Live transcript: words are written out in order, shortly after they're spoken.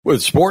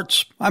With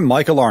sports, I'm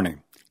Michael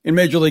Arning. In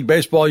Major League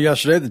Baseball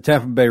yesterday, the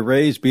Tampa Bay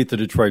Rays beat the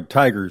Detroit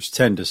Tigers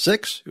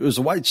 10-6. It was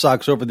the White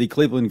Sox over the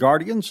Cleveland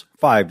Guardians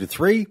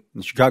 5-3.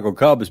 The Chicago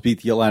Cubs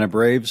beat the Atlanta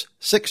Braves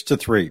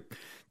 6-3.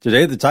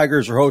 Today, the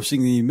Tigers are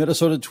hosting the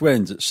Minnesota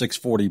Twins at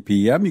 6:40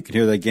 p.m. You can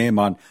hear that game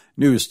on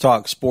News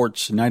Talk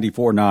Sports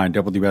 94.9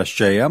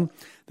 WSJM.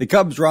 The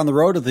Cubs are on the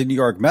road at the New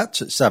York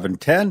Mets at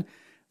 7:10.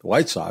 The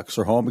White Sox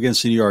are home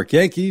against the New York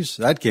Yankees.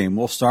 That game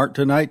will start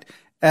tonight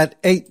at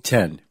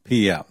 8:10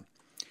 p.m.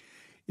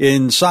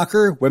 In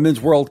soccer,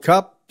 Women's World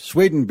Cup,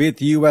 Sweden beat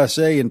the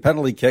USA in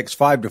penalty kicks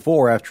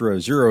 5-4 after a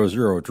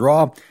 0-0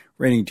 draw.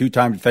 Reigning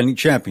two-time defending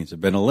champions have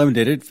been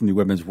eliminated from the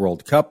Women's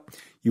World Cup.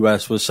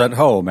 U.S. was sent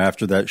home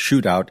after that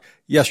shootout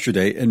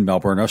yesterday in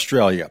Melbourne,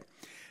 Australia.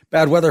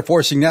 Bad weather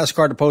forcing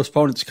NASCAR to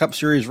postpone its Cup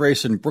Series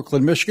race in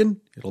Brooklyn,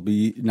 Michigan. It'll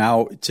be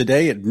now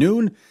today at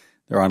noon.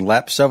 They're on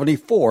lap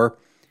 74.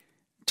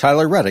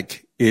 Tyler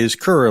Reddick is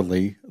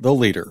currently the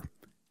leader.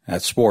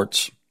 That's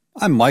sports.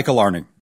 I'm Michael Arning.